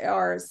 There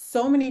are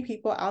so many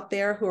people out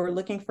there who are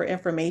looking for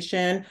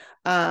information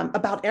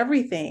about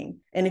everything.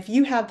 And if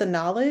you have the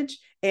knowledge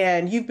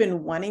and you've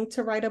been wanting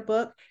to write a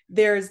book,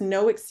 there's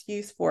no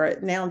excuse for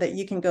it now that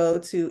you can go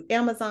to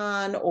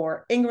Amazon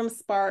or Ingram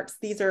Sparks.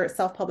 These are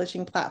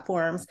self-publishing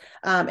platforms,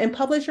 and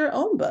publish your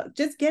own book.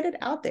 Just get it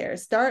out there.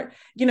 Start,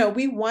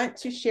 we want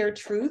to share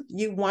truth.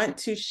 You want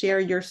to share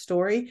your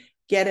story,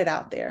 get it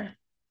out there.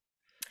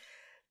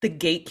 The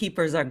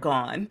gatekeepers are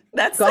gone.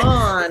 That's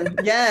gone.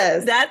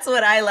 Yes. That's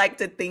what I like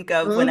to think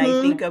of when I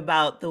think Mm-hmm.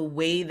 about the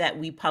way that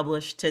we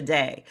publish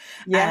today.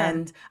 Yeah.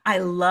 And I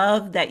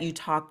love that you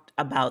talked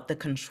about the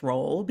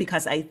control,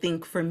 because I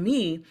think for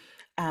me,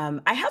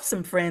 I have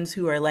some friends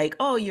who are like,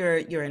 "Oh, you're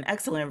an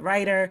excellent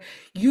writer.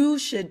 You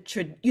should,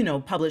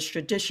 publish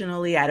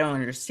traditionally. I don't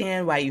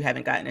understand why you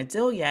haven't gotten a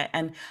deal yet."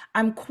 And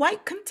I'm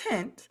quite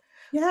content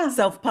Yeah. Mm-hmm.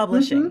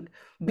 self-publishing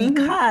Mm-hmm.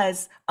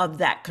 because of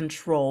that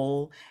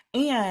control.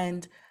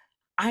 And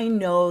I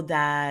know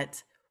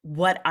that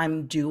what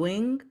I'm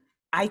doing,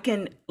 I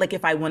can, like,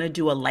 if I want to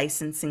do a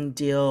licensing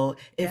deal,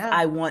 if Yeah.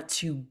 I want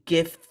to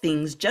gift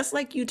things, just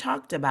like you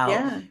talked about,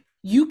 Yeah.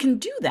 you can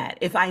do that.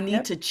 If I need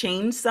Yep. to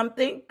change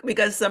something,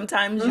 because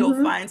sometimes you'll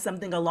Mm-hmm. find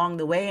something along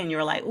the way and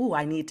you're like, "Oh,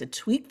 I need to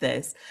tweak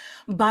this."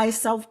 By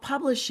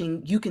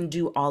self-publishing, you can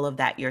do all of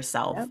that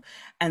yourself. Yep.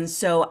 And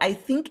so I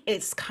think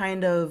it's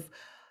kind of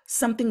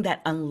something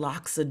that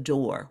unlocks a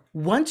door.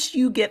 Once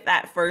you get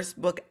that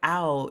first book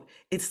out,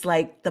 it's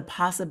like the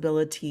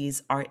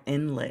possibilities are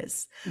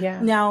endless. Yeah.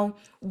 Now,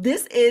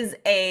 this is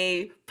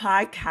a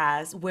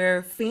podcast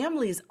where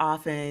families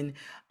often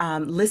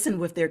listen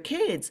with their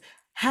kids.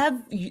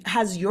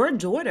 Has your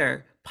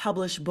daughter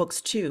published books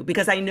too?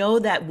 Because I know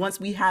that once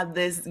we have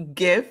this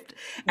gift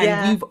and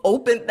Yeah. we've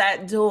opened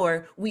that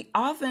door, we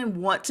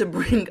often want to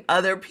bring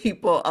other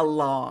people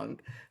along.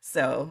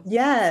 So,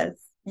 Yes.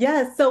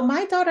 Yes. So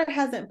my daughter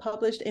hasn't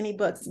published any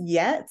books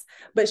yet,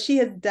 but she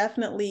has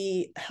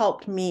definitely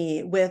helped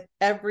me with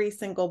every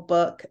single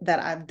book that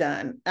I've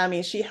done. I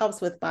mean, she helps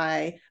with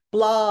my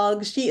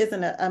blog. She is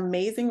an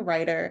amazing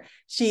writer.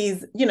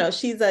 She's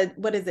a,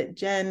 what is it,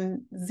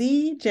 Gen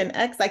Z, Gen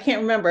X? I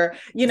can't remember,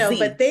 but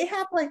Z. they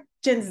have like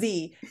Gen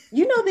Z,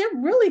 they're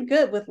really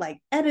good with like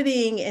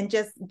editing and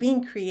just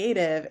being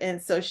creative. And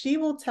so she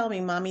will tell me,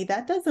 Mommy,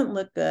 that doesn't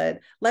look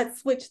good.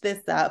 Let's switch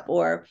this up.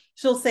 Or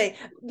she'll say,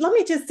 let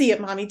me just see it,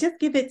 Mommy, just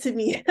give it to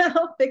me.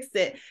 I'll fix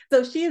it.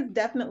 So she has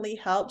definitely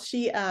helped.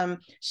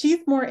 She's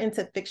more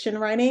into fiction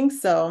writing,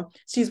 so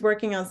she's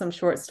working on some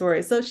short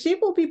stories, so she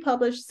will be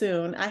published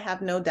soon. I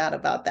have no doubt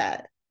about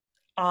that.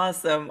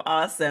 Awesome,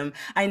 awesome.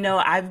 I know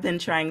I've been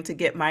trying to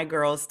get my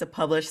girls to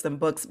publish some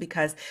books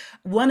because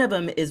one of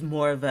them is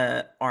more of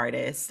a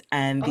artist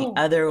and the Oh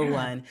other yeah.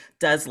 one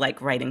does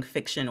like writing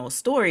fictional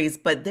stories,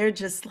 but they're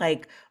just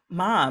like,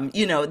 "Mom,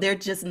 they're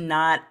just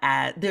not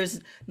there's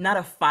not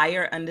a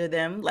fire under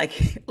them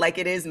like like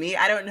it is me."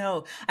 I don't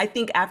know. I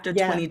think after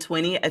Yeah.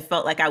 2020, I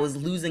felt like I was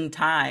losing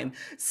time.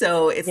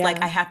 So it's like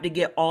Yeah. I have to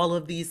get all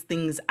of these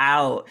things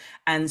out.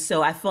 And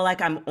so I feel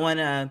like I'm on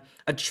a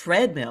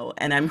treadmill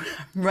and I'm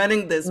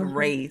running this Mhm.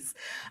 race.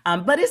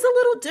 But it's a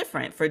little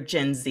different for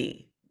Gen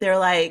Z. They're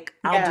like,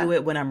 "I'll do Yeah.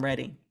 it when I'm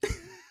ready."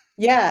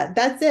 Yeah,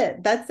 that's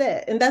it. That's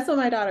it. And that's what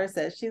my daughter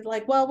says. She's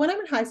like, well, when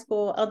I'm in high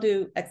school, I'll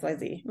do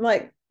XYZ. I'm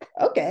like,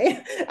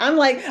 okay. I'm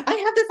like, I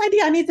have this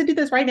idea. I need to do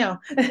this right now.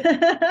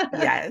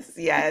 Yes,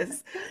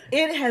 yes.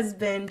 It has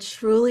been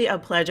truly a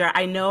pleasure.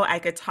 I know I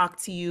could talk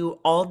to you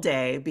all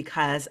day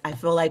because I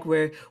feel like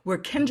we're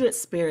kindred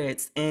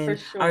spirits For in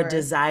our sure.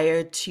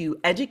 desire to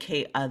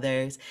educate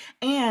others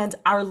and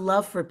our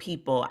love for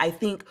people. I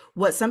think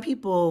what some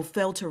people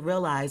fail to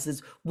realize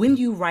is when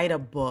you write a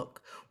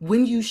book,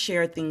 when you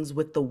share things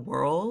with the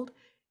world,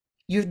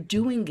 you're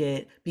doing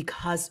it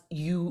because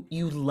you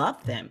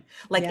love them.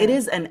 Like it Yeah.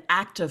 is an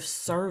act of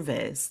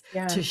service to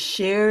Yeah.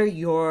 share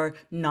your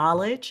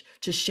knowledge,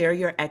 to share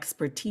your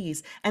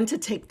expertise, and to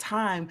take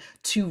time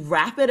to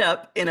wrap it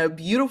up in a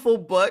beautiful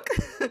book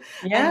and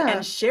Yeah.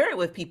 share it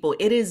with people.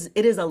 It is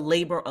a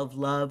labor of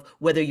love,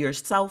 whether you're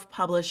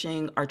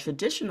self-publishing or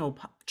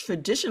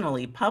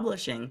traditionally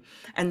publishing.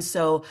 And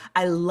so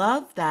I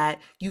love that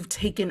you've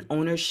taken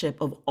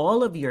ownership of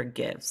all of your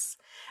gifts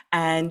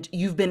and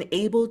you've been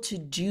able to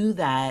do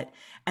that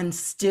and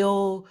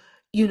still,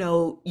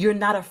 you're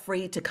not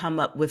afraid to come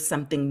up with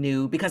something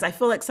new, because I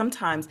feel like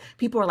sometimes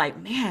people are like,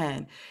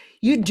 man,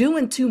 you're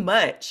doing too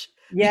much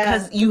Yeah.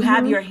 because you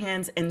have Hmm. your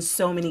hands in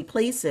so many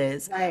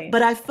places. Right.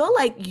 But I feel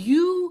like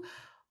you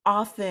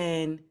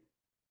often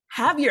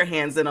have your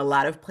hands in a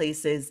lot of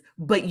places,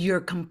 but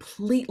you're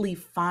completely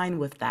fine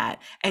with that.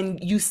 And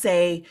you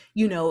say,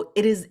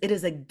 it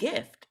is a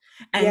gift.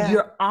 And Yeah.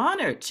 you're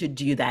honored to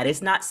do that.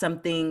 It's not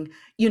something,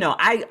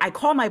 I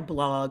call my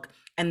blog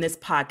and this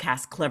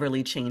podcast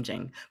Cleverly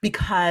Changing,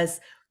 because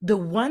the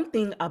one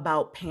thing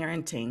about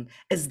parenting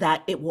is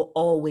that it will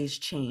always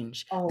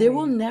change. There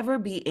will Always. never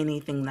be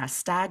anything that's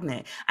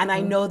stagnant. And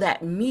I Mhm. know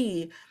that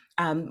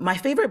my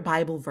favorite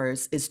Bible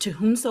verse is, to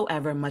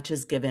whomsoever much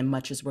is given,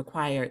 much is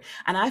required.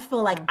 And I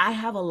feel like Yeah. I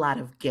have a lot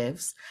of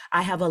gifts,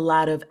 I have a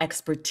lot of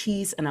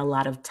expertise and a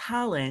lot of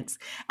talents.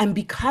 And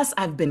because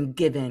I've been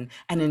given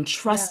and Yeah.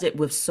 entrusted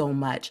with so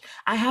much,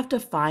 I have to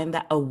find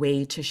that a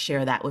way to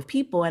share that with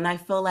people. And I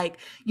feel like,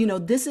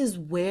 this is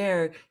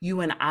where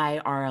you and I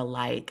are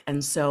alike.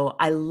 And so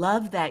I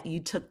love that you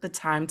took the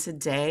time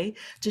today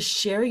to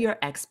share your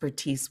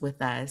expertise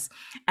with us.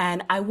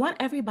 And I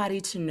want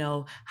everybody to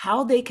know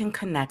how they can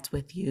connect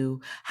with you,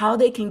 how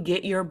they can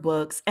get your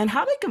books, and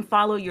how they can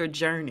follow your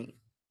journey.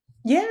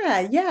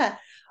 Yeah, yeah.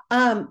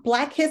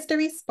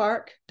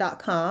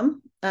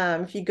 BlackHistorySpark.com.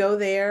 If you go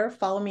there,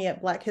 follow me at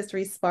Black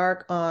History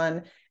Spark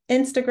on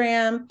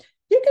Instagram.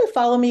 You can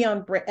follow me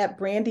at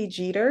Brandi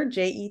Jeter,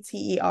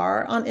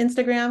 Jeter on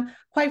Instagram.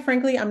 Quite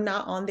frankly, I'm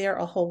not on there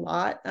a whole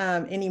lot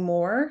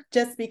anymore,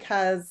 just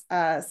because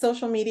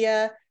social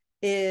media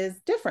is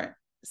different.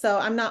 So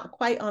I'm not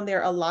quite on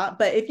there a lot.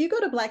 But if you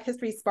go to Black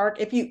History Spark,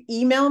 if you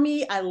email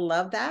me, I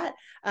love that.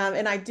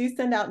 And I do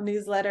send out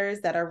newsletters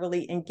that are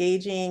really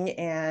engaging,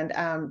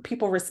 and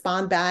people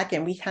respond back,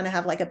 and we kind of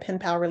have like a pen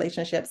pal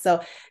relationship.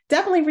 So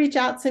definitely reach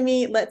out to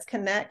me. Let's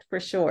connect for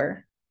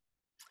sure.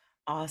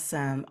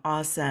 Awesome,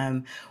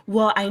 awesome.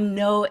 Well, I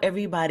know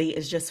everybody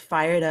is just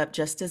fired up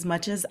just as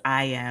much as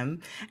I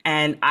am.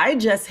 And I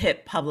just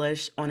hit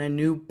publish on a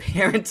new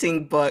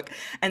parenting book.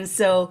 And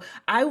so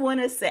I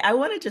want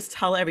to just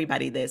tell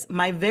everybody this.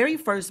 My very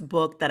first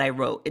book that I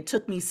wrote, it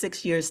took me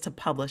 6 years to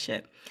publish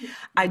it.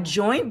 I Wow.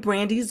 joined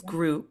Brandy's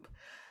group,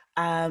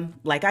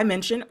 like I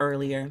mentioned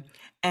earlier,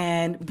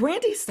 and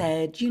Brandy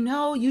said,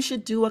 you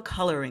should do a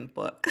coloring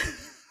book.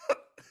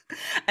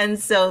 And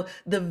so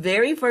the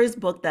very first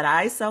book that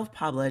I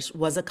self-published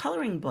was a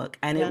coloring book,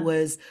 and it Yeah.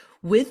 was,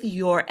 with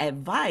your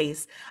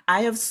advice,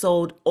 I have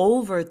sold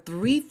over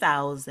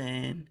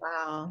 3,000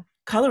 Wow.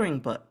 coloring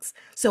books.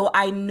 So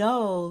I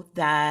know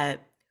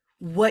that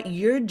what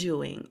you're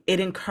doing, it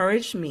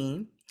encouraged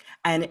me,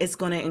 and it's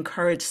going to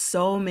encourage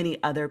so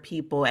many other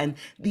people. And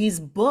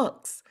these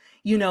books,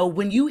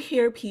 when you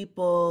hear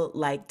people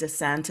like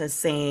DeSantis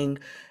saying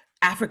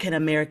African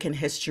American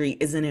history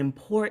isn't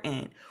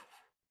important,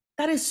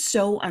 that is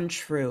so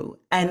untrue.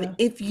 And Yeah.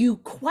 if you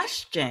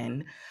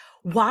question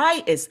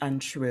why it's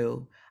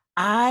untrue,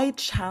 I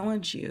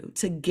challenge you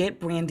to get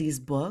Brandy's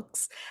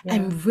books Yeah.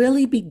 and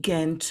really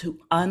begin to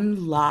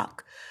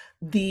unlock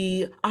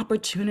the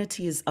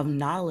opportunities of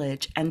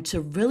knowledge and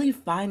to really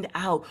find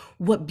out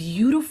what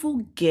beautiful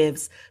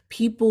gifts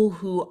people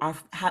who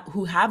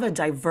have a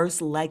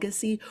diverse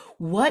legacy,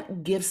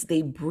 what gifts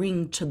they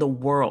bring to the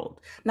world,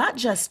 not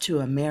just to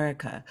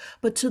America,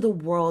 but to the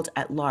world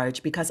at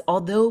large. Because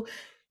although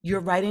you're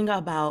writing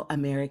about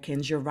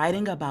Americans, you're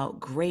writing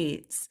about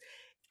greats,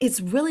 it's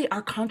really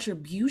our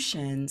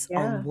contributions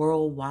are Yeah.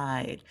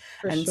 worldwide.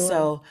 For And sure.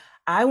 so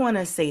I want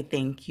to say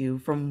thank you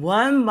from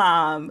one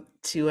mom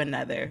to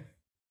another.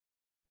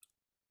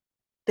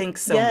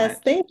 Thanks so Yes.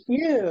 much. Thank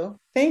you.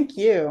 Thank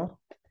you.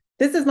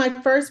 This is my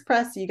first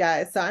press, you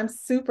guys. So I'm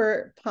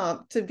super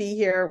pumped to be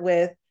here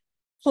with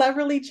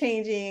Cleverly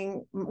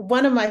Changing,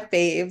 one of my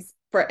faves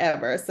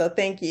forever. So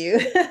thank you.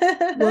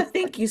 Well,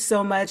 thank you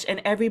so much. And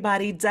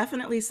everybody,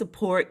 definitely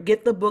support.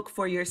 Get the book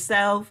for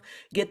yourself,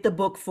 get the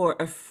book for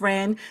a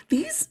friend.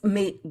 These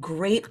make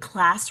great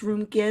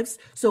classroom gifts.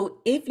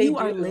 So if They you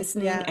are do.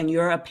 listening Yeah. and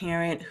you're a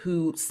parent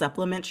who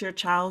supplements your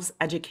child's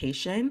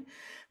education,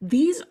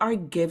 these are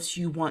gifts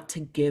you want to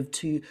give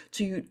to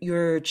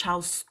your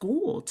child's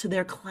school, to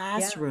their Yeah.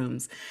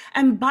 classrooms,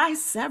 and buy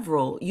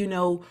several.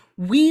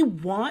 We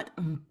want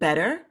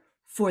better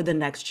for the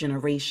next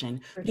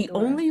generation. For The sure.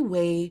 only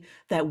way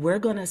that we're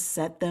going to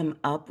set them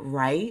up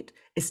right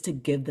is to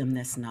give them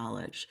this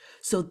knowledge.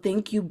 So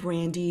thank you,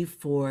 Brandy,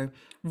 for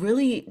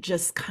really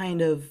just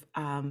kind of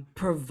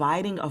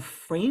providing a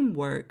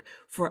framework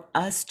for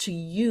us to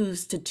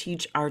use to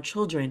teach our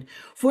children.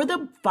 For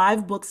the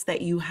 5 books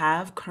that you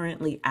have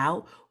currently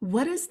out,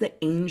 what is the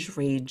age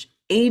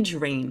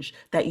range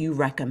that you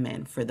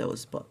recommend for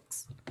those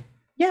books?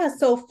 Yeah,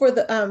 so for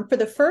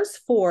the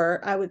first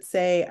four, I would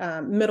say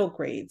middle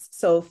grades.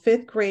 So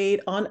fifth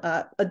grade on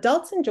up.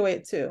 Adults enjoy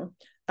it too.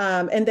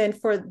 And then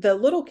for the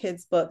little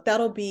kids book,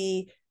 that'll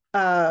be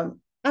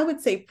I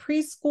would say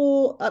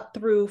preschool up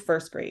through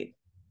first grade.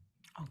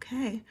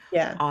 Okay.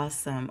 Yeah.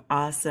 Awesome.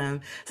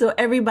 Awesome. So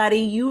everybody,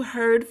 you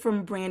heard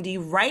from Brandy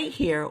right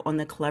here on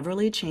the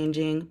Cleverly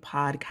Changing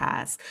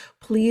podcast.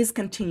 Please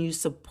continue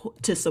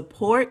to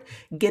support,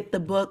 get the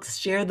books,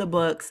 share the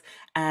books,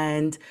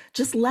 and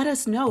just let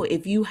us know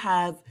if you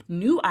have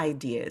new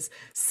ideas.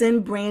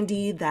 Send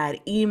Brandy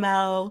that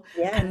email,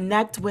 Yeah.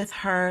 connect with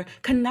her,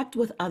 connect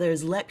with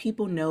others. Let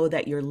people know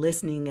that you're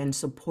listening and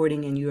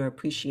supporting and you're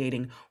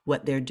appreciating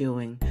what they're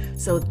doing.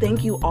 So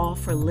thank you all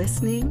for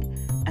listening,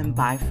 and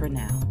bye for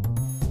now.